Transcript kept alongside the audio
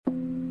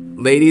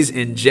Ladies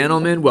and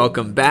gentlemen,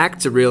 welcome back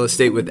to Real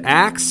Estate with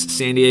Axe,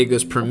 San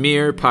Diego's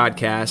premier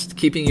podcast,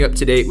 keeping you up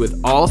to date with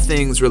all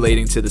things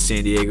relating to the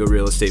San Diego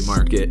real estate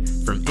market,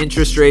 from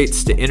interest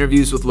rates to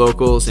interviews with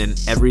locals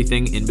and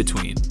everything in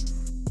between.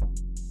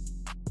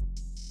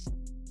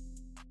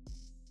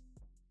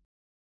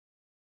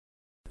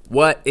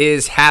 What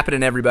is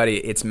happening, everybody?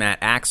 It's Matt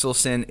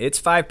Axelson. It's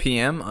 5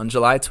 p.m. on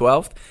July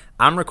 12th.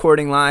 I'm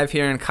recording live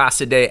here in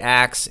Casa de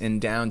Axe in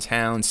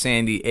downtown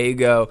San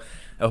Diego.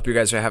 I hope you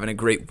guys are having a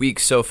great week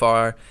so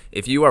far.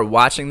 If you are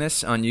watching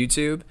this on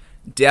YouTube,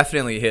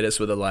 definitely hit us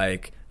with a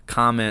like,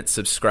 comment,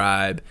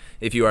 subscribe.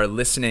 If you are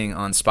listening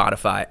on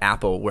Spotify,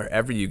 Apple,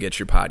 wherever you get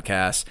your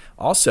podcasts,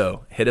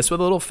 also hit us with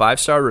a little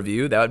 5-star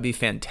review. That would be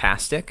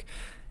fantastic.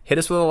 Hit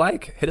us with a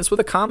like. Hit us with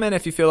a comment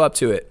if you feel up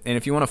to it. And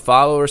if you want to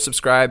follow or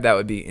subscribe, that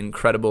would be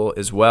incredible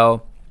as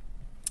well.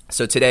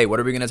 So today, what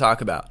are we going to talk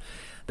about?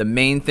 The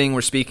main thing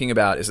we're speaking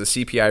about is the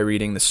CPI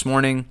reading this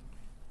morning,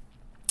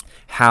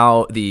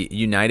 how the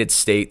United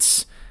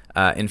States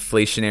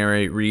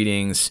inflationary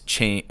readings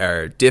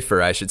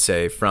differ, I should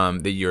say, from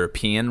the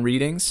European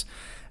readings.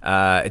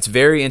 It's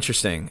very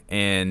interesting,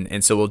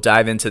 and so we'll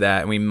dive into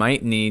that. And we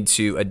might need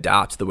to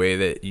adopt the way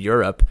that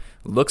Europe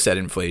looks at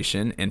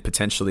inflation and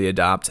potentially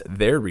adopt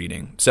their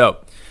reading.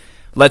 So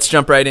let's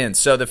jump right in.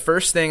 So the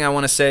first thing I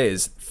want to say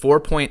is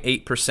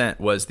 4.8%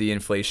 was the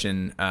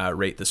inflation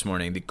rate this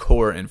morning, the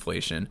core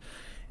inflation.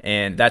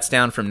 And that's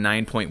down from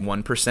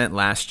 9.1%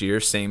 last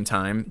year, same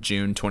time,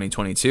 June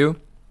 2022.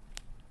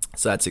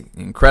 So that's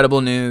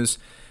incredible news.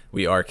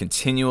 We are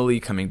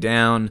continually coming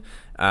down.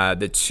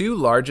 The two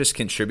largest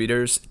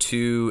contributors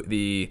to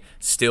the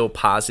still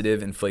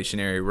positive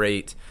inflationary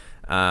rate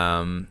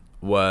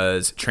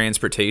was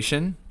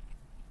transportation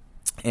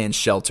and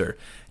shelter.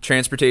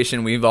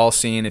 Transportation, we've all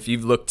seen, if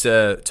you've looked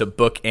to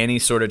book any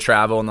sort of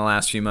travel in the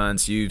last few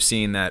months, you've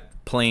seen that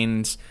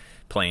flights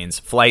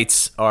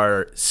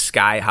are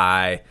sky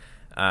high,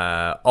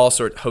 all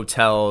sorts,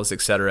 hotels,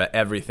 etc.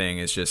 Everything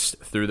is just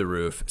through the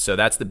roof. So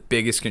that's the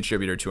biggest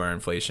contributor to our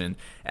inflation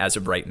as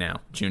of right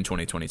now, June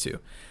 2022.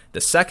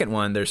 The second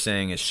one they're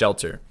saying is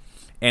shelter.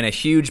 And a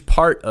huge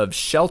part of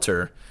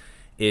shelter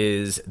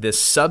is this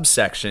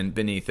subsection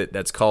beneath it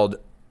that's called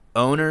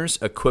owner's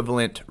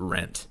equivalent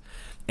rent.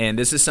 And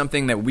this is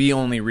something that we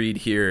only read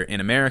here in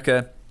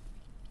America.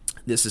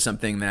 This is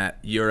something that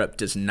Europe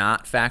does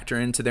not factor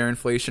into their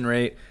inflation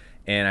rate,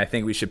 and I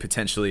think we should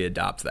potentially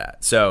adopt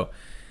that. So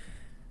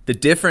the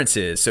difference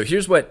is, so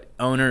here's what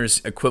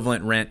owner's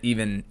equivalent rent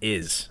even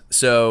is.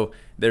 So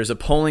there's a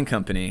polling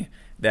company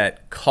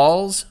that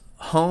calls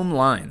home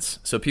lines,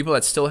 so people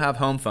that still have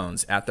home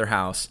phones at their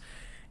house,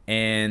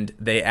 and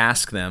they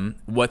ask them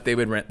what they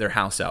would rent their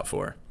house out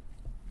for.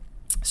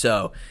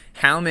 So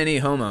how many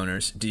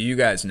homeowners do you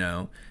guys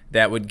know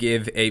that would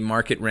give a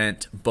market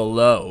rent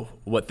below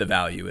what the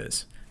value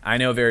is? I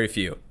know very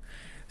few.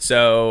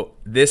 So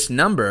this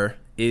number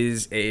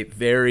is a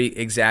very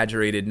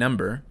exaggerated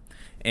number.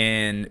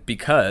 And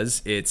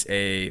because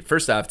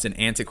first off, it's an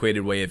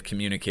antiquated way of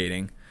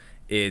communicating.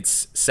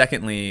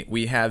 Secondly,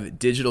 we have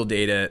digital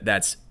data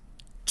that's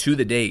to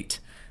the date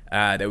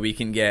that we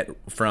can get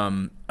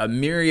from a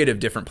myriad of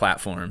different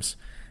platforms.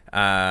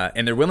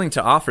 And they're willing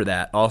to offer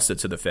that also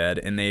to the Fed,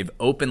 and they've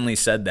openly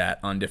said that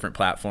on different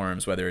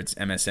platforms, whether it's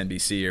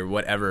MSNBC or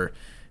whatever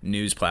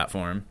news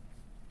platform.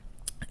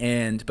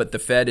 But the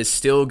Fed is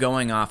still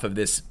going off of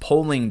this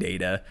polling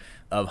data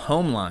of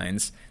home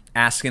lines,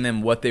 asking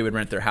them what they would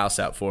rent their house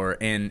out for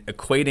and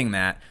equating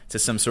that to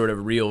some sort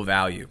of real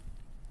value.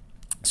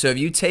 So if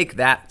you take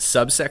that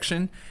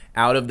subsection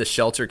out of the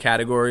shelter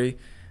category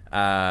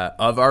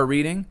of our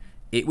reading,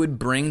 it would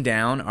bring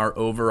down our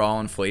overall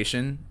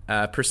inflation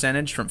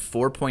percentage from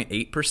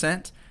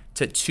 4.8%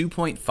 to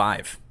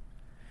 2.5%.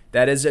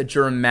 That is a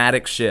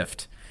dramatic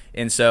shift.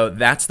 And so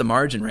that's the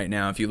margin right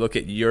now if you look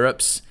at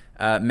Europe's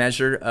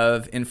measure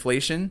of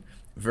inflation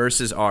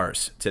versus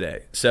ours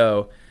today.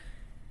 So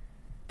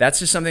that's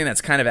just something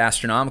that's kind of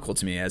astronomical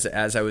to me as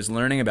I was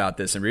learning about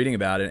this and reading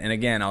about it. And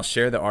again, I'll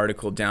share the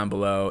article down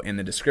below in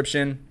the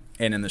description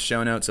and in the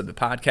show notes of the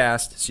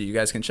podcast so you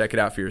guys can check it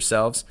out for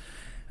yourselves.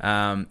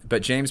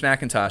 But James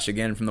McIntosh,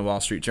 again from the Wall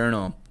Street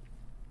Journal,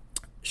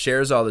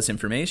 shares all this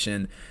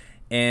information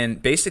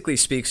and basically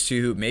speaks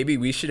to maybe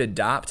we should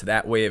adopt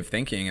that way of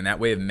thinking and that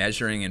way of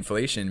measuring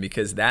inflation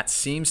because that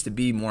seems to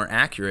be more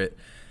accurate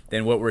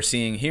than what we're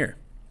seeing here.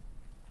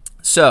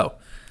 So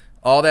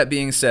all that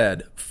being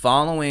said,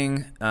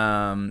 following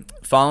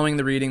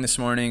the reading this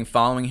morning,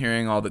 following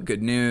hearing all the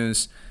good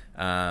news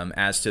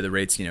as to the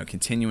rates,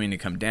 continuing to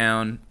come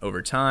down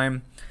over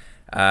time,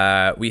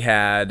 we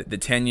had the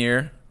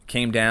 10-year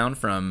came down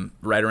from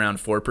right around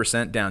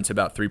 4% down to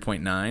about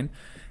 3.9%.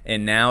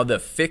 And now the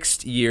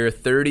fixed year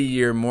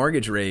 30-year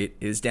mortgage rate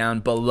is down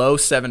below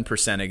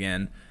 7%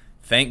 again.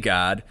 Thank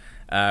God.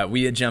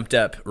 We had jumped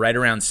up right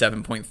around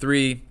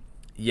 7.3.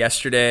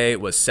 Yesterday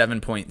was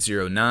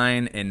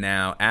 7.09. And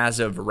now, as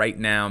of right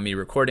now, me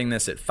recording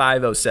this at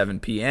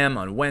 5:07 p.m.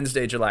 on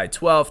Wednesday, July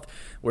 12th,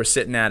 we're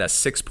sitting at a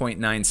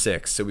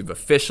 6.96. So we've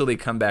officially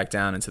come back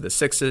down into the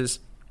sixes.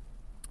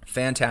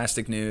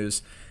 Fantastic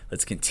news.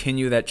 Let's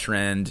continue that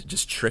trend,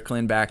 just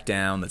trickling back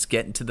down. Let's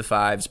get into the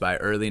fives by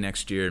early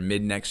next year,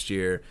 mid next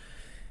year,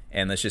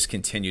 and let's just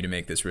continue to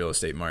make this real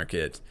estate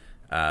market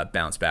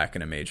bounce back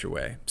in a major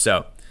way.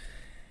 So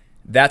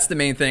that's the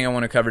main thing I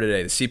want to cover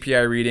today. The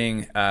CPI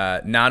reading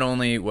not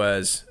only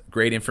was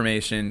great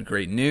information,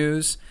 great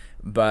news,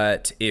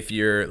 but if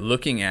you're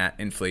looking at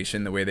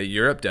inflation the way that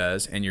Europe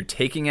does, and you're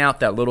taking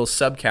out that little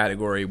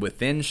subcategory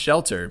within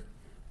shelter,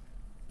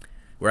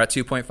 we're at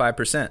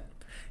 2.5%.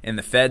 And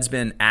the Fed's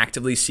been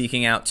actively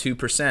seeking out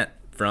 2%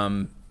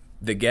 from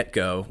the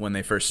get-go when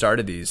they first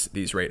started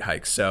these rate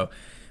hikes. So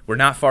we're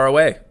not far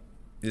away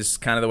is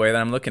kind of the way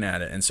that I'm looking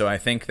at it. And so I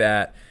think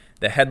that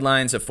the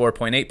headlines of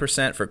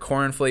 4.8% for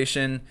core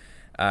inflation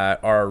are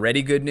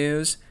already good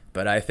news,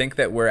 but I think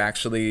that we're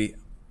actually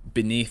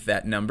beneath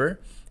that number,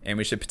 and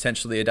we should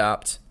potentially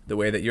adopt the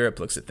way that Europe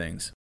looks at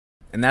things.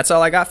 And that's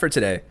all I got for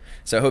today.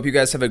 So I hope you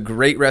guys have a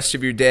great rest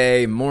of your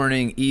day,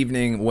 morning,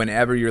 evening,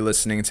 whenever you're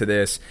listening to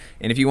this.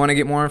 And if you want to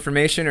get more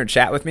information or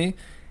chat with me,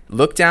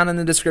 look down in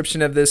the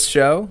description of this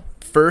show.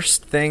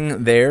 First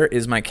thing there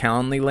is my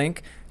Calendly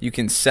link. You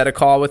can set a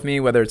call with me,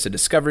 whether it's a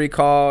discovery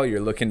call,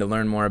 you're looking to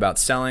learn more about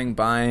selling,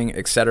 buying,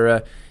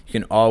 etc. You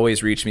can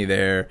always reach me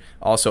there.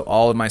 Also,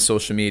 all of my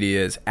social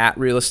media is at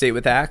Real Estate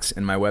with Axe,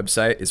 and my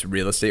website is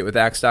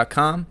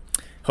realestatewithaxe.com.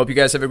 Hope you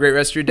guys have a great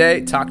rest of your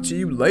day. Talk to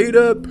you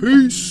later.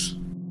 Peace.